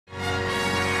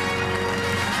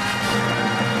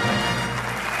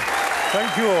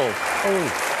Thank you all.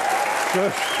 Oh,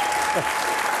 good.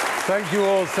 Thank you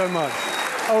all so much.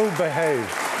 Oh, behave.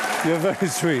 You're very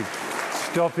sweet.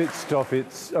 Stop it, stop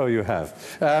it. Oh, you have.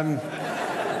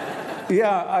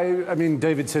 Yeah, I mean,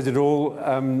 David said it all.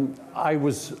 I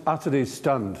was utterly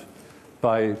stunned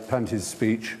by Panti's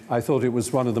speech. I thought it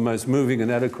was one of the most moving and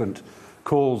eloquent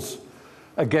calls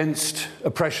against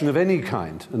oppression of any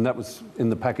kind, and that was in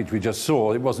the package we just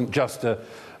saw. It wasn't just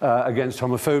against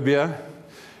homophobia.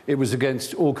 It was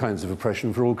against all kinds of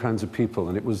oppression for all kinds of people,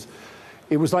 and it was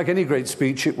like any great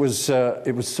speech. It was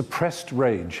suppressed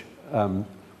rage,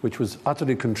 which was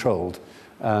utterly controlled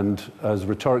and as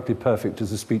rhetorically perfect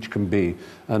as a speech can be,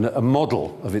 and a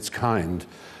model of its kind.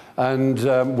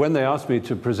 And when they asked me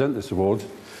to present this award,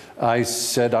 I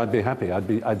said I'd be happy.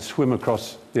 I'd swim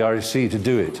across the Irish Sea to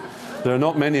do it. There are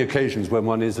not many occasions when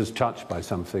one is as touched by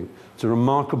something. It's a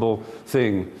remarkable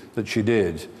thing that she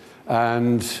did.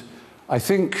 And I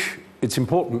think it's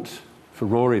important for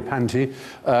Rory Panti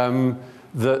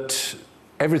that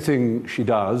everything she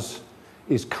does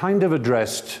is kind of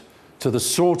addressed to the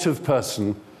sort of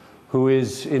person who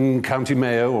is in County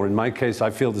Mayo, or in my case,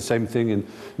 I feel the same thing in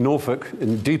Norfolk,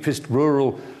 in deepest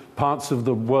rural parts of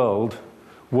the world,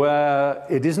 where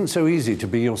it isn't so easy to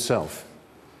be yourself.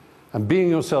 And being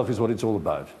yourself is what it's all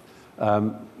about.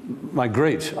 My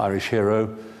great Irish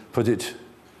hero put it,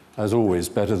 as always,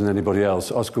 better than anybody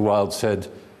else. Oscar Wilde said,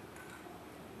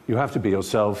 "You have to be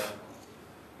yourself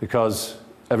because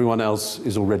everyone else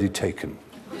is already taken."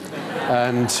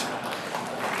 And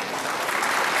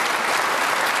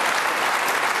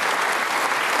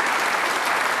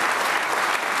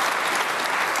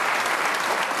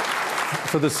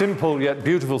for the simple yet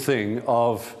beautiful thing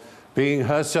of being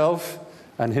herself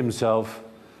and himself,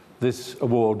 this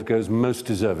award goes most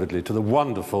deservedly to the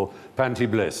wonderful Panti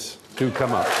Bliss. Do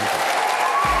come up.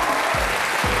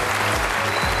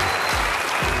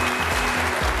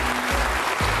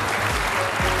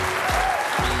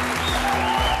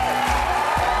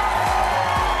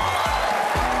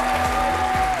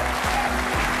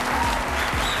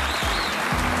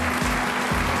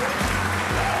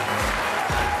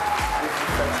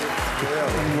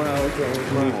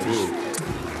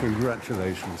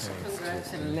 Congratulations.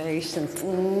 Congratulations.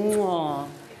 Mwah.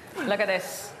 Look at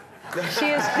this. She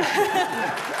is.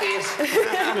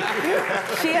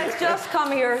 She has just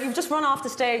come here. You've just run off the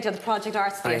stage at the Project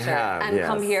Arts Theatre and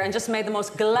come here and just made the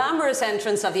most glamorous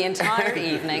entrance of the entire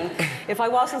evening. If I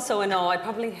wasn't so annoyed, I'd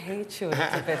probably hate you a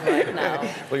little bit right now.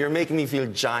 Well, you're making me feel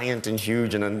giant and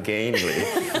huge and ungainly.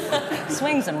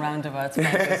 Swings and roundabouts,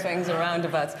 Matthew, swings and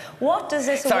roundabouts. What does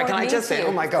this award mean to you? Sorry, can I just say,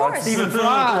 oh my God, Stephen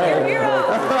Fry! Your hero!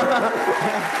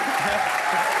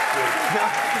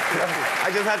 I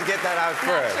just had to get that out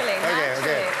first.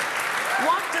 Naturally.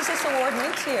 What does this award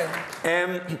mean to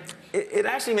you? It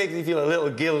actually makes me feel a little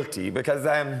guilty because,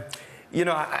 you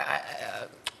know,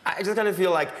 I just kind of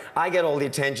feel like I get all the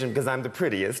attention because I'm the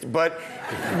prettiest, but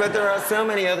there are so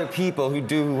many other people who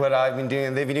do what I've been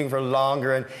doing. They've been doing for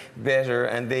longer and better,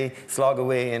 and they slog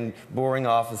away in boring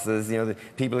offices. You know, the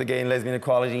people at the Gay and Lesbian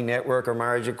Equality Network, or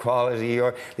Marriage Equality,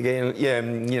 or the Gay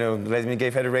and, you know, Lesbian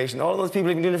Gay Federation. All of those people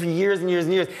have been doing it for years and years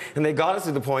and years, and they got us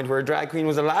to the point where a drag queen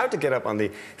was allowed to get up on the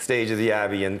stage of the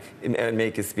Abbey and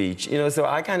make a speech. You know, so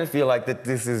I kind of feel like that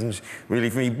this isn't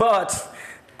really for me, but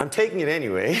I'm taking it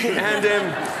anyway.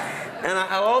 And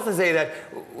I'll also say that,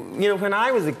 you know, when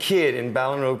I was a kid in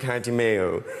Ballinrobe, County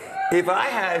Mayo, if I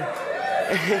had...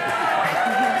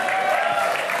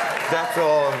 That's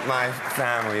all my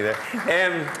family there.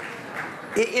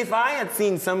 If I had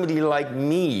seen somebody like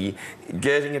me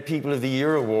getting a People of the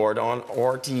Year award on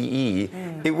RTE,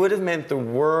 it would have meant the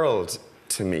world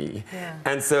to me. Yeah.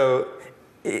 And so,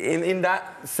 in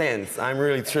that sense, I'm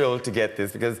really thrilled to get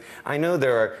this, because I know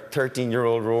there are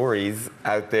 13-year-old Rorys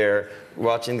out there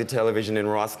watching the television in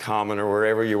Roscommon or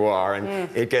wherever you are, and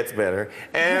it gets better.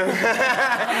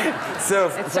 So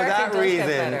for that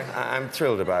reason, I'm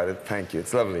thrilled about it. Thank you.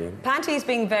 It's lovely. Panti's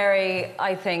being very,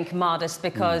 I think, modest,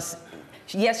 because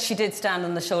yes, she did stand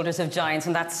on the shoulders of giants,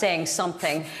 and that's saying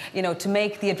something, you know, to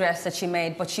make the address that she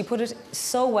made. But she put it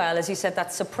so well, as you said,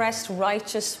 that suppressed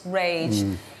righteous rage.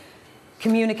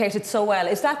 Communicated so well.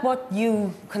 Is that what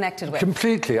you connected with?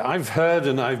 Completely. I've heard,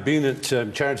 and I've been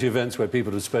at charity events where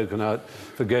people have spoken out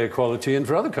for gay equality and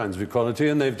for other kinds of equality,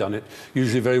 and they've done it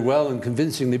usually very well and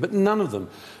convincingly, but none of them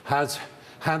has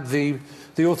had the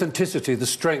authenticity, the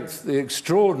strength, the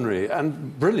extraordinary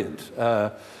and brilliant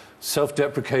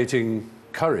self-deprecating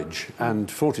courage and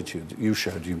fortitude that you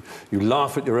showed. You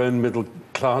laugh at your own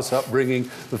middle-class upbringing,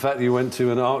 the fact that you went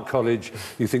to an art college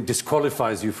you think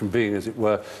disqualifies you from being, as it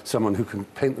were, someone who can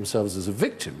paint themselves as a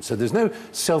victim. So there's no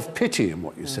self-pity in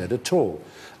what you said at all.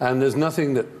 And there's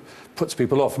nothing that puts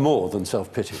people off more than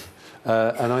self-pity.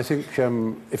 And I think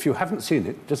if you haven't seen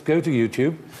it, just go to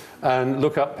YouTube and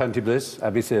look up Panti Bliss,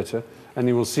 Abbey Theatre, and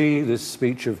you will see this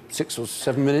speech of 6 or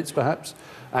 7 minutes, perhaps,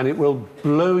 and it will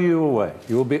blow you away.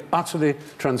 You will be utterly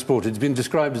transported. It's been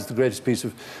described as the greatest piece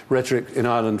of rhetoric in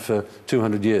Ireland for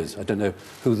 200 years. I don't know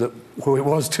who it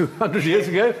was 200 years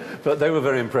ago, but they were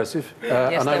very impressive.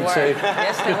 Yes, and they I would were. say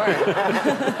Yes,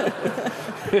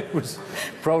 they were. it was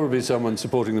probably someone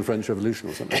supporting the French Revolution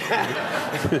or something.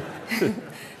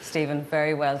 Stephen,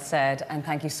 very well said, and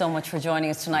thank you so much for joining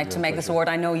us tonight to make this award.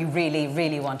 I know you really,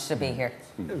 really wanted to be here.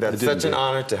 That's such an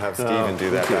honour to have Stephen do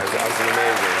that. That was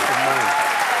amazing.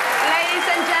 Ladies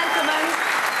and gentlemen,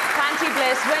 Panti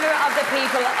Bliss, winner of the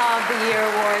People of the Year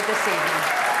award this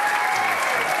evening.